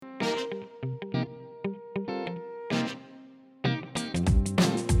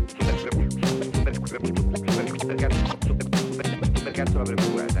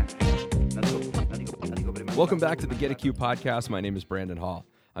Welcome back to the Get a Q podcast. My name is Brandon Hall.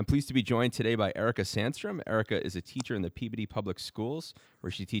 I'm pleased to be joined today by Erica Sandstrom. Erica is a teacher in the Peabody Public Schools,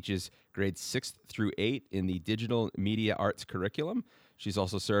 where she teaches grades 6th through 8 in the digital media arts curriculum. She's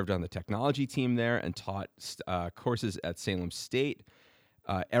also served on the technology team there and taught courses at Salem State.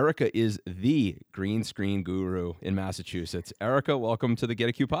 Erica is the green screen guru in Massachusetts. Erica, welcome to the Get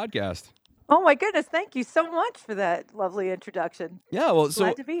a Q podcast. Oh my goodness, thank you so much for that lovely introduction. Yeah, well,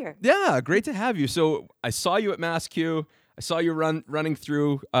 Glad to be here. Yeah, great to have you. So I saw you at MassQ. I saw you running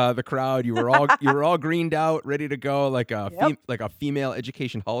through the crowd. You were all greened out, ready to go, like a female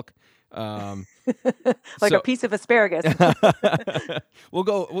education Hulk. Like a piece of asparagus. We'll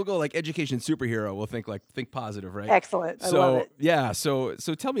go like education superhero. We'll think positive, right? Excellent. I love it. Yeah. So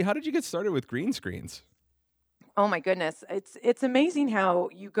tell me, how did you get started with green screens? Oh my goodness, it's amazing how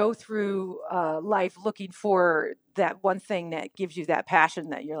you go through life looking for that one thing that gives you that passion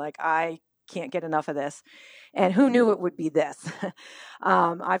that you're like, I can't get enough of this. And who knew it would be this?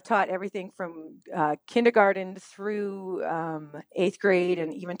 I've taught everything from kindergarten through 8th grade,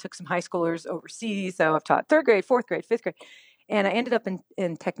 and even took some high schoolers overseas. So I've taught 3rd grade, 4th grade, 5th grade. And I ended up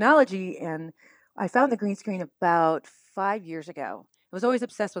in technology, and I found the green screen about 5 years ago. I was always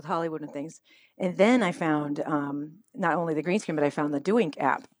obsessed with Hollywood and things. And then I found not only the green screen, but I found the Doink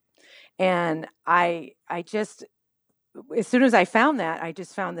app. And I just, as soon as I found that, I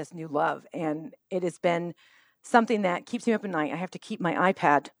just found this new love. And it has been something that keeps me up at night. I have to keep my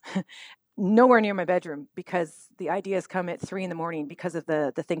iPad nowhere near my bedroom because the ideas come at 3 a.m. because of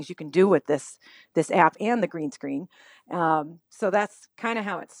the things you can do with this app and the green screen. So that's kind of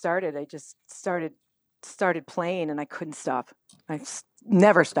how it started. I just started playing and I couldn't stop. I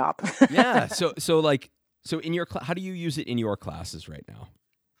never stop. Yeah. So in your how do you use it in your classes right now?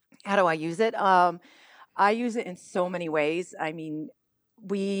 How do I use it? I use it in so many ways. I mean,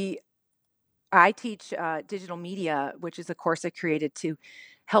 I teach digital media, which is a course I created to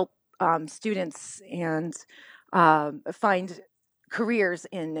help students and find careers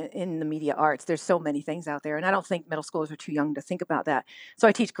in the media arts. There's so many things out there, and I don't think middle schoolers are too young to think about that. So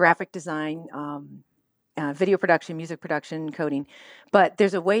I teach graphic design, video production, music production, coding, but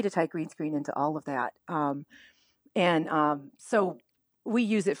there's a way to tie green screen into all of that. So we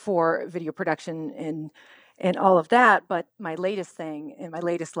use it for video production and all of that. But my latest thing and my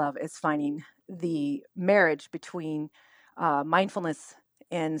latest love is finding the marriage between mindfulness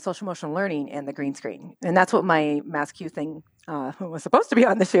and social emotional learning and the green screen. And that's what my MassQ thing was supposed to be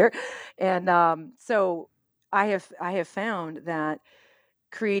on this year. And so I have found that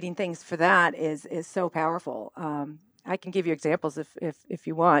creating things for that is so powerful. I can give you examples if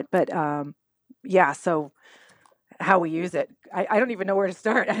you want, but so how we use it, I don't even know where to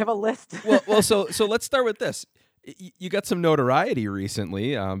start. I have a list. well, so let's start with this. You got some notoriety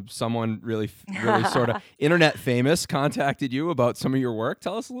recently. Someone really sort of internet famous contacted you about some of your work.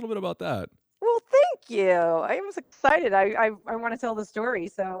 Tell us a little bit about that. Well, thank you. I was excited. I want to tell the story,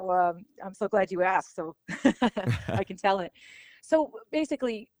 so I'm so glad you asked, so I can tell it. So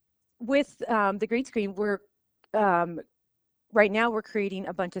basically, with the green screen, we're right now we're creating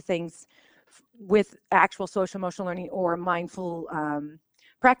a bunch of things with actual social emotional learning or mindful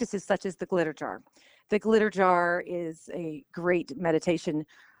practices, such as the glitter jar. The glitter jar is a great meditation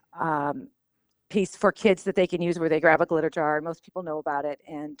piece for kids that they can use, where they grab a glitter jar. Most people know about it,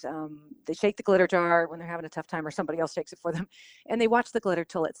 and they shake the glitter jar when they're having a tough time, or somebody else shakes it for them, and they watch the glitter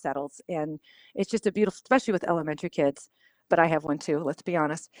till it settles. And it's just a beautiful, especially with elementary kids. But I have one too, let's be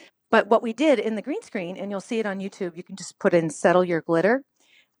honest. But what we did in the green screen, and you'll see it on YouTube, you can just put in "settle your glitter,"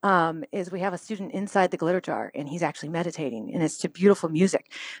 is we have a student inside the glitter jar, and he's actually meditating, and it's to beautiful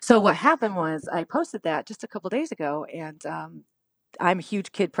music. So what happened was I posted that just a couple of days ago, and I'm a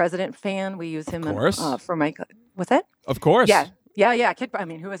huge Kid President fan. We use him for my, what's that? Of course. Yeah.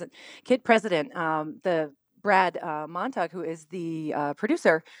 Who isn't? Kid President, the Brad Montag, who is the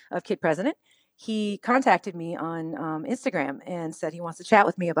producer of Kid President. He contacted me on Instagram and said he wants to chat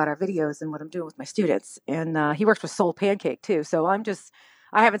with me about our videos and what I'm doing with my students. And he works with Soul Pancake too. So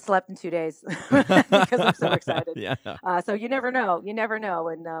I haven't slept in 2 days because I'm so excited. Yeah. So you never know.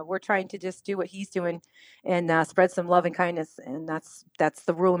 And we're trying to just do what he's doing and spread some love and kindness. And that's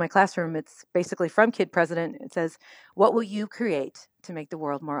the rule in my classroom. It's basically from Kid President. It says, "What will you create to make the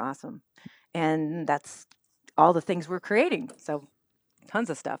world more awesome?" And that's all the things we're creating. So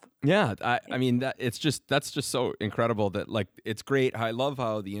tons of stuff. Yeah, I mean that's just so incredible that, like, it's great. I love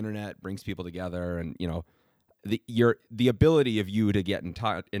how the internet brings people together, and the ability of you to get in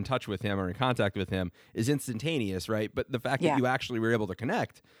touch with him or in contact with him is instantaneous, right? But the fact that you actually were able to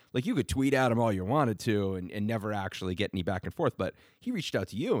connect, like you could tweet at him all you wanted to and never actually get any back and forth, but he reached out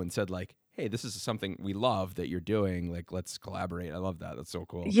to you and said like, hey, this is something we love that you're doing. Like, let's collaborate. I love that. That's so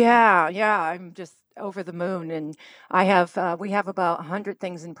cool. Yeah, I'm just over the moon, and we have about 100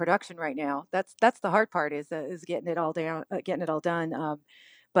 things in production right now. That's the hard part is getting it all down, getting it all done.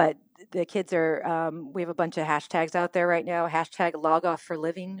 But the kids are, we have a bunch of hashtags out there right now. Hashtag log off for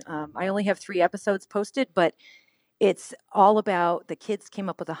living. I only have 3 episodes posted, but it's all about the kids came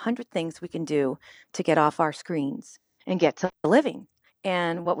up with 100 things we can do to get off our screens and get to living.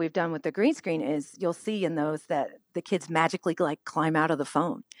 And what we've done with the green screen is you'll see in those that the kids magically like climb out of the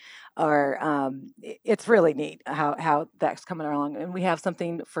phone, or it's really neat how that's coming along. And we have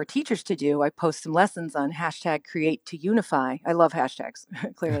something for teachers to do. I post some lessons on hashtag create to unify. I love hashtags,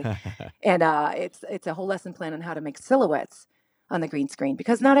 clearly. And it's a whole lesson plan on how to make silhouettes on the green screen,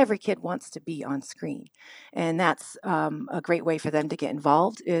 because not every kid wants to be on screen. And that's a great way for them to get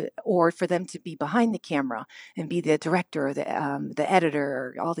involved, or for them to be behind the camera and be the director or the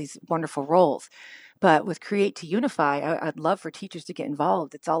editor, or all these wonderful roles. But with Create to Unify, I'd love for teachers to get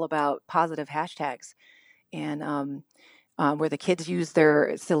involved. It's all about positive hashtags, and where the kids use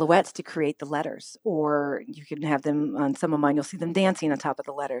their silhouettes to create the letters, or you can have them on some of mine, you'll see them dancing on top of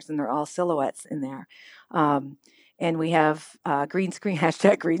the letters, and they're all silhouettes in there. And we have green screen,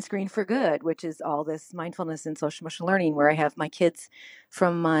 hashtag green screen for good, which is all this mindfulness and social emotional learning, where I have my kids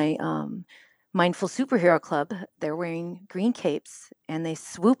from my Mindful Superhero Club. They're wearing green capes and they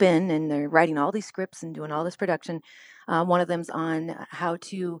swoop in and they're writing all these scripts and doing all this production. One of them's on how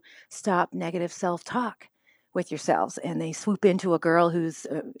to stop negative self-talk with yourselves, and they swoop into a girl who's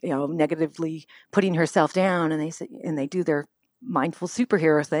negatively putting herself down, and they do their mindful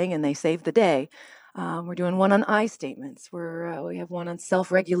superhero thing and they save the day. We're doing one on I statements. We have one on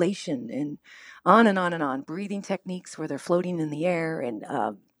self-regulation, and on and on and on. Breathing techniques where they're floating in the air,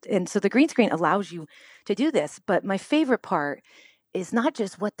 and so the green screen allows you to do this. But my favorite part is not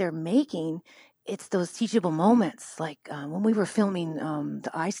just what they're making; it's those teachable moments. Like when we were filming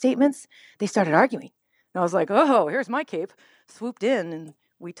the I statements, they started arguing, and I was like, "Oh, here's my cape." Swooped in and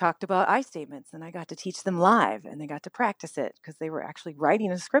we talked about I statements, and I got to teach them live, and they got to practice it because they were actually writing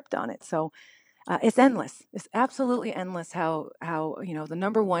a script on it. So. It's endless. It's absolutely endless how the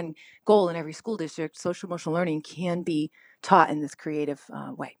number one goal in every school district, social emotional learning, can be taught in this creative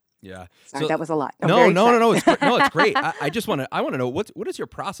way. Yeah. Sorry, that was a lot. No. It's great. I just want to know what does your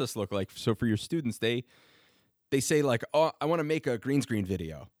process look like? So for your students, they say like, oh, I want to make a green screen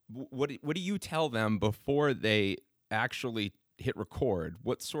video. What do you tell them before they actually hit record?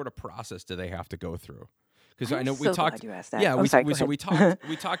 What sort of process do they have to go through? Because I know we talked. Glad you asked that. Yeah, we talked.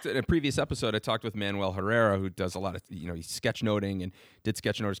 We talked in a previous episode. I talked with Manuel Herrera, who does a lot of he's sketch noting and did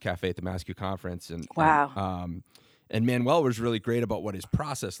Sketch-Noters Cafe at the MassCUE conference. And wow. And Manuel was really great about what his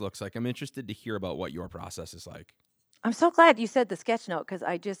process looks like. I'm interested to hear about what your process is like. I'm so glad you said the sketch note, because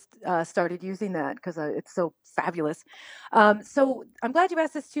I just started using that because it's so fabulous. So I'm glad you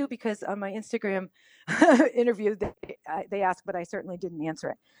asked this too, because on my Instagram interview they asked, but I certainly didn't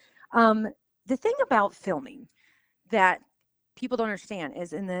answer it. The thing about filming that people don't understand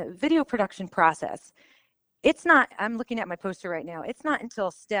is in the video production process, it's not, I'm looking at my poster right now, it's not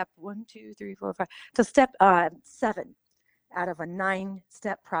until step 1, 2, 3, 4, 5, till step 7 out of a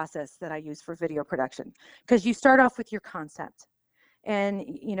 9-step process that I use for video production. Because you start off with your concept. And,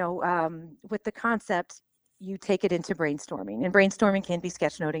 with the concept, you take it into brainstorming. And brainstorming can be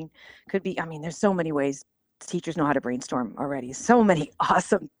sketchnoting, could be, there's so many ways teachers know how to brainstorm already. So many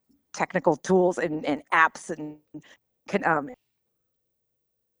awesome technical tools and apps and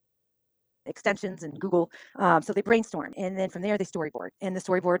extensions and Google. So they brainstorm, and then from there they storyboard, and the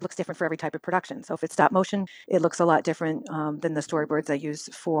storyboard looks different for every type of production. So if it's stop motion, it looks a lot different than the storyboards I use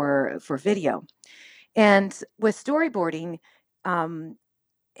for video. And with storyboarding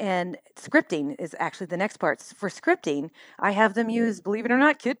and scripting is actually the next part. For scripting, I have them use, believe it or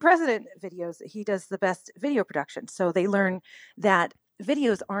not, Kid President videos. He does the best video production. So they learn that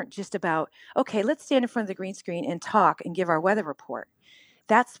videos aren't just about, okay, let's stand in front of the green screen and talk and give our weather report.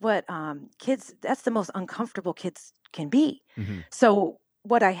 That's what that's the most uncomfortable kids can be. Mm-hmm. So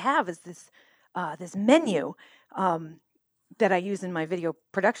what I have is this menu that I use in my video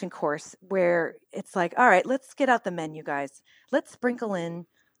production course, where it's like, all right, let's get out the menu, guys. Let's sprinkle in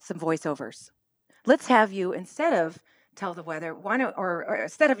some voiceovers. Let's have you, instead of tell the weather, or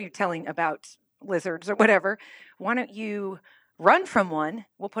instead of you telling about lizards or whatever, why don't you run from one?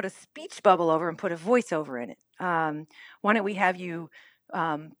 We'll put a speech bubble over and put a voiceover in it. Why don't we have you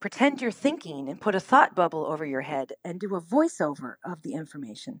pretend you're thinking and put a thought bubble over your head and do a voiceover of the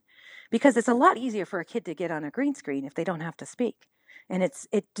information, because it's a lot easier for a kid to get on a green screen if they don't have to speak. And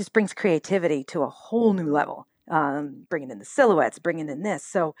it just brings creativity to a whole new level, bringing in the silhouettes, bringing in this.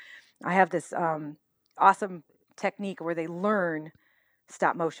 So I have this awesome technique where they learn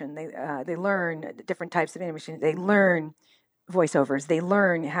stop motion. They learn different types of animation. They learn voiceovers. They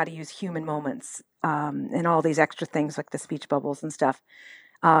learn how to use human moments, and all these extra things like the speech bubbles and stuff.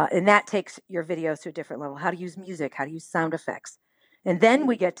 And that takes your videos to a different level. How to use music, how to use sound effects. And then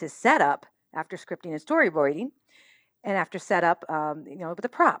we get to setup after scripting and storyboarding. And after setup, the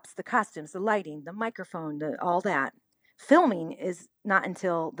props, the costumes, the lighting, the microphone, all that. Filming is not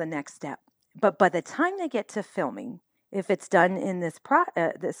until the next step. But by the time they get to filming, if it's done in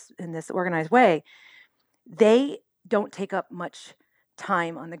this organized way, they don't take up much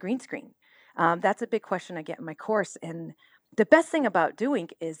time on the green screen. That's a big question I get in my course. And the best thing about doing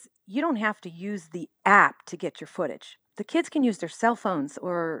is you don't have to use the app to get your footage. The kids can use their cell phones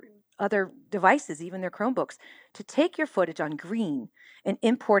or other devices, even their Chromebooks, to take your footage on green and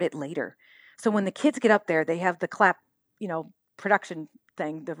import it later. So when the kids get up there, they have the clap, production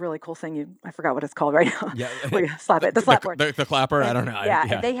thing, the really cool thing, I forgot what it's called right now. Yeah. Where you slap it, the slapboard. The clapper, I don't know. Yeah,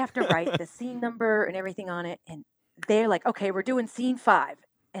 and they have to write the scene number and everything on it. And they're like, okay, we're doing scene 5.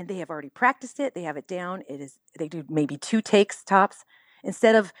 And they have already practiced it. They have it down. They do maybe 2 takes tops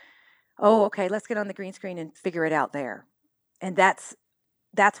instead of, oh, okay, let's get on the green screen and figure it out there. And that's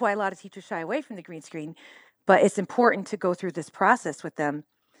why a lot of teachers shy away from the green screen. But it's important to go through this process with them.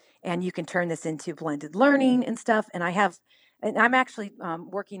 And you can turn this into blended learning and stuff. And I'm actually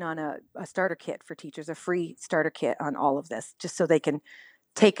working on a starter kit for teachers, a free starter kit on all of this, just so they can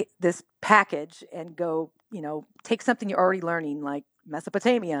take this package and go, take something you're already learning, like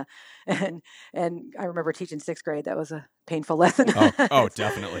Mesopotamia. And I remember teaching 6th grade. That was a painful lesson. Oh,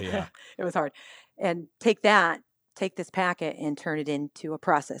 definitely. Yeah. It was hard. And take this packet and turn it into a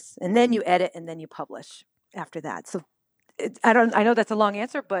process. And then you edit and then you publish after that. So I know that's a long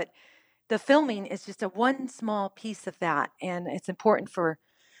answer, but the filming is just one small piece of that. And it's important for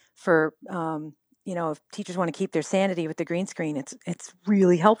if teachers want to keep their sanity with the green screen, it's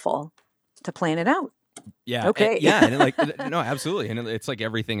really helpful to plan it out. Yeah. Okay. No, absolutely. And it's like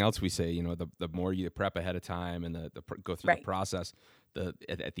everything else we say, the more you prep ahead of time and go through the process,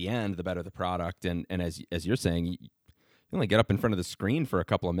 at the end, the better the product. And as you're saying, you only get up in front of the screen for a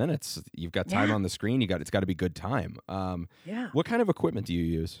couple of minutes. You've got time on the screen. It's got to be good time. What kind of equipment do you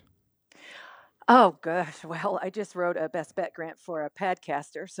use? Oh, gosh. Well, I just wrote a Best Bet grant for a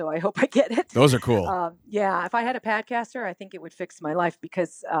Padcaster, so I hope I get it. Those are cool. If I had a Padcaster, I think it would fix my life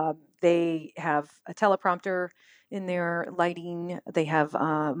because they have a teleprompter in their lighting. They have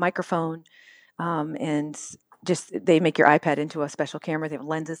a microphone, and just they make your iPad into a special camera. They have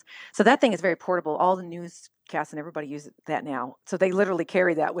lenses. So that thing is very portable. All the newscasts and everybody uses that now. So they literally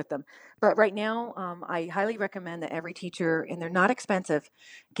carry that with them. But right now, I highly recommend that every teacher, and they're not expensive,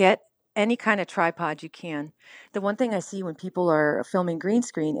 get any kind of tripod you can. The one thing I see when people are filming green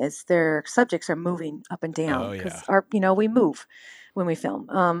screen is their subjects are moving up and down because we move when we film.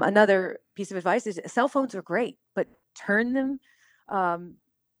 Another piece of advice is cell phones are great, but turn them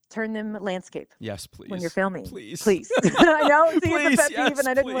landscape. Yes, please. When you're filming, please. I know. See, please, it's a pet peeve, and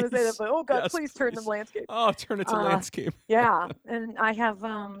I didn't want to say that, but please turn them landscape. Oh, turn it to landscape. Yeah, and I have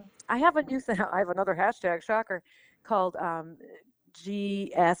a new thing. I have another hashtag, shocker, called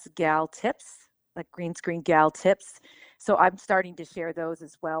GS Gal Tips, like green screen gal tips. So I'm starting to share those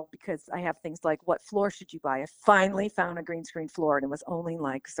as well because I have things like, what floor should you buy? I finally found a green screen floor and it was only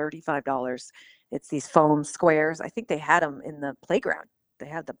like $35. It's these foam squares. I think they had them in the playground. They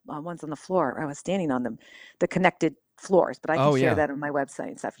had the ones on the floor. I was standing on them, the connected floors, but I can share that on my website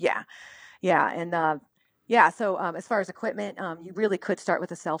and stuff. Yeah. And so as far as equipment, you really could start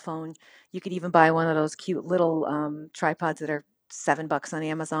with a cell phone. You could even buy one of those cute little tripods that are $7 on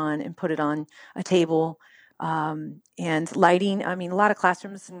Amazon and put it on a table. And lighting, a lot of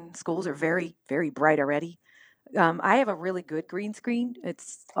classrooms and schools are very, very bright already. I have a really good green screen.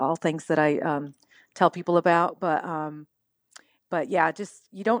 It's all things that I tell people about, but yeah, just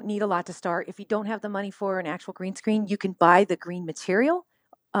you don't need a lot to start. If you don't have the money for an actual green screen, you can buy the green material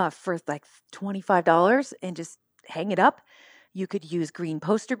for like $25 and just hang it up. You could use green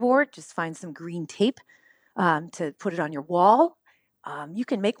poster board, just find some green tape to put it on your wall. You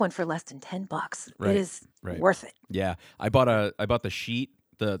can make one for less than $10. Right, it is worth it. Yeah, I bought the sheet,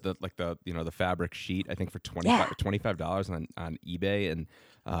 the fabric sheet. I think for $25 on eBay, and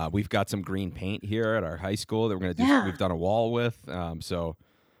we've got some green paint here at our high school that we're gonna do. We've done a wall with. So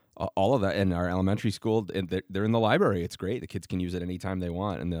all of that in our elementary school, and they're in the library. It's great. The kids can use it anytime they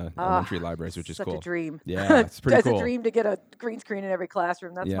want in the elementary libraries, which is such cool. a dream. Yeah, it's pretty cool. It's a dream to get a green screen in every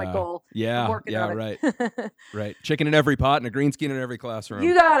classroom. That's my goal. Yeah, I'm working on right. it. Right. Chicken in every pot and a green screen in every classroom.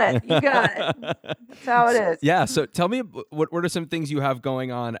 You got it. That's how it is. Yeah. So tell me, what are some things you have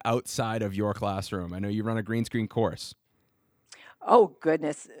going on outside of your classroom? I know you run a green screen course. Oh,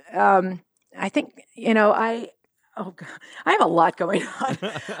 goodness. I think, I have a lot going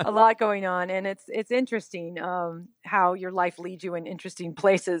on. And it's interesting how your life leads you in interesting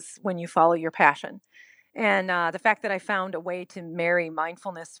places when you follow your passion. And the fact that I found a way to marry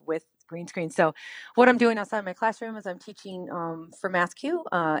mindfulness with green screen. So what I'm doing outside my classroom is I'm teaching for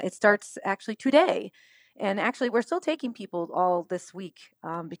MassQ. It starts actually today. And actually, we're still taking people all this week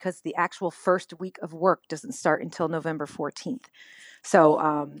because the actual first week of work doesn't start until November 14th.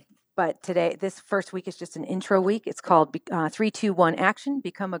 So, but today, this first week is just an intro week. It's called 3-2-1 Action,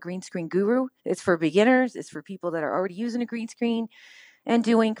 Become a Green Screen Guru. It's for beginners. It's for people that are already using a green screen and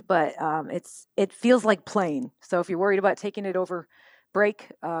doing, but it feels like playing. So if you're worried about taking it over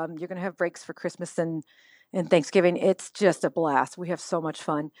break, you're going to have breaks for Christmas and Thanksgiving. It's just a blast. We have so much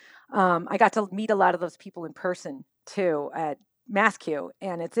fun. I got to meet a lot of those people in person too at MassQ,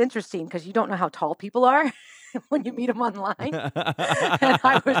 and it's interesting because you don't know how tall people are when you meet them online. And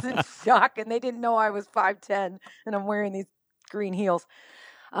I was in shock, and they didn't know I was 5'10", and I'm wearing these green heels.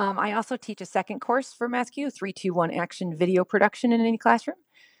 I also teach a second course for MassQ, 3-2-1 Action Video Production in any classroom,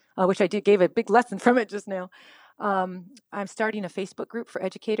 which I gave a big lesson from it just now. I'm starting a Facebook group for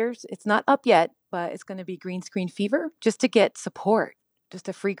educators. It's not up yet, but it's going to be Green Screen Fever, just to get support, just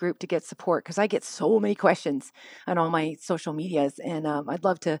a free group to get support, because I get so many questions on all my social medias, and I'd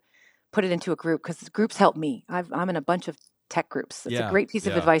love to put it into a group because groups help me. I'm in a bunch of tech groups. It's a great piece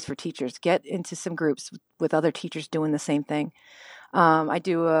of advice for teachers. Get into some groups with other teachers doing the same thing. I'm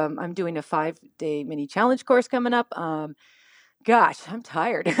doing a 5-day mini challenge course coming up. Gosh, I'm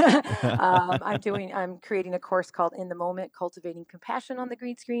tired. I'm creating a course called In the Moment, Cultivating Compassion on the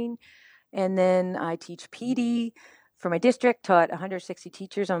Green Screen. And then I teach PD for my district, taught 160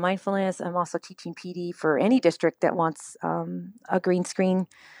 teachers on mindfulness. I'm also teaching PD for any district that wants a green screen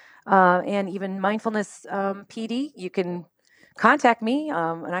and even mindfulness PD. You can contact me,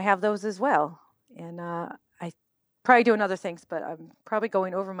 and I have those as well. And I probably doing other things, but I'm probably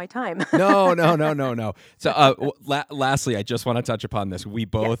going over my time. No. So lastly, I just want to touch upon this. We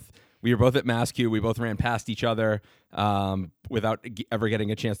were both at MassQ. We both ran past each other without ever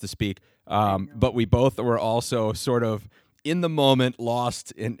getting a chance to speak. But we both were also sort of in the moment,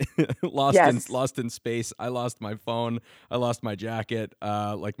 lost in space. I lost my phone. I lost my jacket.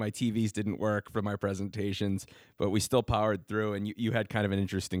 Like my TVs didn't work for my presentations, but we still powered through. And you had kind of an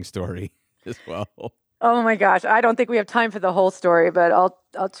interesting story as well. Oh my gosh, I don't think we have time for the whole story, but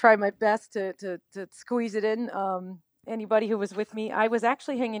I'll try my best to squeeze it in. Anybody who was with me, I was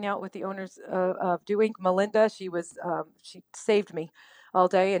actually hanging out with the owners of Doing. Melinda, she saved me all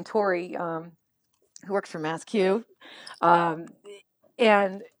day, and Tori, who works for MassQ,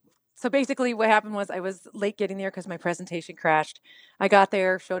 and so basically what happened was I was late getting there because my presentation crashed. I got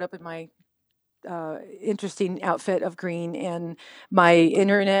there, showed up in my interesting outfit of green, and my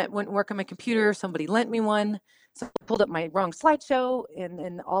internet wouldn't work on my computer. Somebody lent me one, so I pulled up my wrong slideshow,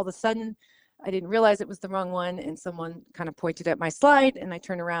 and all of a sudden I didn't realize it was the wrong one, and someone kind of pointed at my slide, and I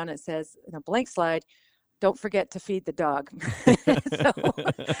turn around and it says in a blank slide, "Don't forget to feed the dog."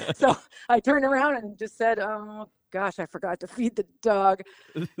 so I turned around and just said, "Oh gosh, I forgot to feed the dog."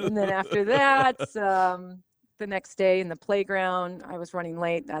 And then after that, the next day in the playground, I was running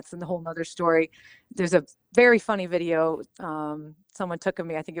late. That's a whole nother story. There's a very funny video someone took of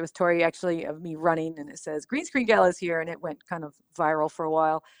me. I think it was Tori, actually, of me running, and it says "Green Screen Gal is here," and it went kind of viral for a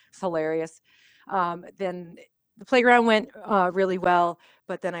while. It's hilarious. Then the playground went really well,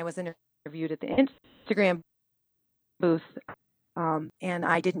 but then I was interviewed at the Instagram booth. And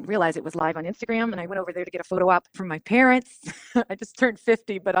I didn't realize it was live on Instagram. And I went over there to get a photo op from my parents. I just turned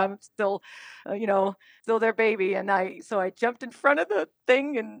 50, but I'm still, still their baby. And so I jumped in front of the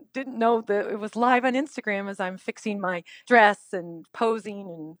thing and didn't know that it was live on Instagram as I'm fixing my dress and posing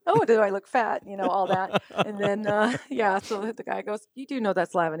and, oh, do I look fat? All that. And then, so the guy goes, "You do know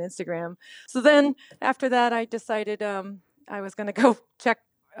that's live on Instagram." So then after that, I decided I was going to go check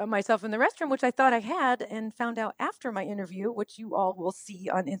myself in the restroom, which I thought I had, and found out after my interview, which you all will see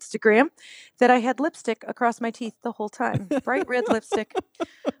on Instagram, that I had lipstick across my teeth the whole time, bright red lipstick.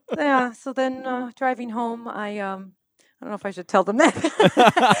 Yeah. So then driving home, I don't know if I should tell them that,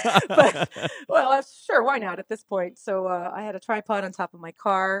 but well, sure, why not at this point? So I had a tripod on top of my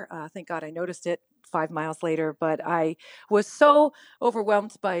car. Thank God I noticed it 5 miles later, but I was so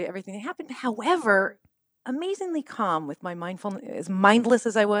overwhelmed by everything that happened. However, amazingly calm with my mindfulness, as mindless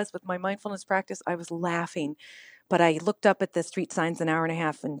as I was with my mindfulness practice, I was laughing. But I looked up at the street signs an hour and a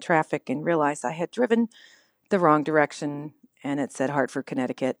half in traffic and realized I had driven the wrong direction, and it said Hartford,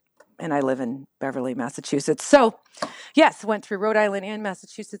 Connecticut, and I live in Beverly, Massachusetts. So, yes, went through Rhode Island and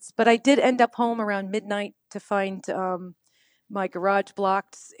Massachusetts, but I did end up home around midnight to find my garage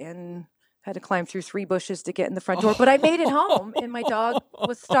blocked and had to climb through 3 bushes to get in the front door. But I made it home, and my dog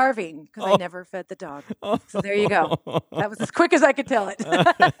was starving because I never fed the dog. So there you go. That was as quick as I could tell it.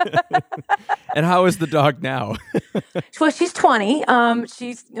 And how is the dog now? Well, she's 20.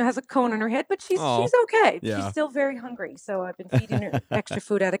 She has a cone on her head, but she's okay. Yeah. She's still very hungry. So I've been feeding her extra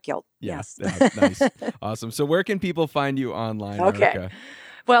food out of guilt. Yeah, Yes. yeah, nice. Awesome. So where can people find you online, Okay. Erica?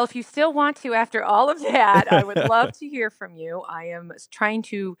 Well, if you still want to, after all of that, I would love to hear from you. I am trying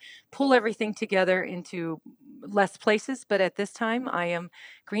to pull everything together into less places, but at this time, I am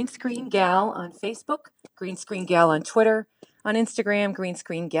Green Screen Gal on Facebook, Green Screen Gal on Twitter, on Instagram, Green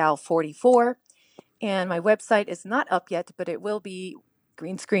Screen Gal 44, and my website is not up yet, but it will be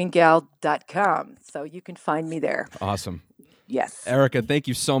greenscreengal.com, so you can find me there. Awesome. Yes. Erica, thank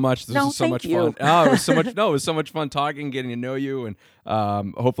you so much. This was so much fun. Oh, it was so much. No, it was so much fun talking, getting to know you, and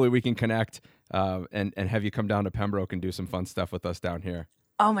hopefully we can connect and have you come down to Pembroke and do some fun stuff with us down here.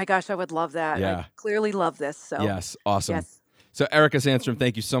 Oh my gosh, I would love that. Yeah. I clearly love this. So yes, awesome. Yes. So Erica Sandstrom,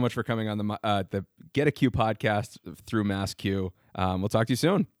 thank you so much for coming on the Get a Q podcast through MassQ. We'll talk to you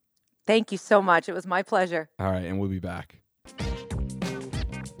soon. Thank you so much. It was my pleasure. All right, and we'll be back.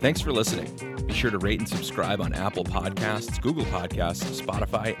 Thanks for listening. Be sure to rate and subscribe on Apple Podcasts, Google Podcasts,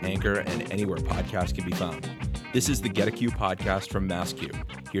 Spotify, Anchor, and anywhere podcasts can be found. This is the Get a Q podcast from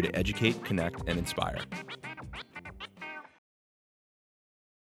MassQ, here to educate, connect, and inspire.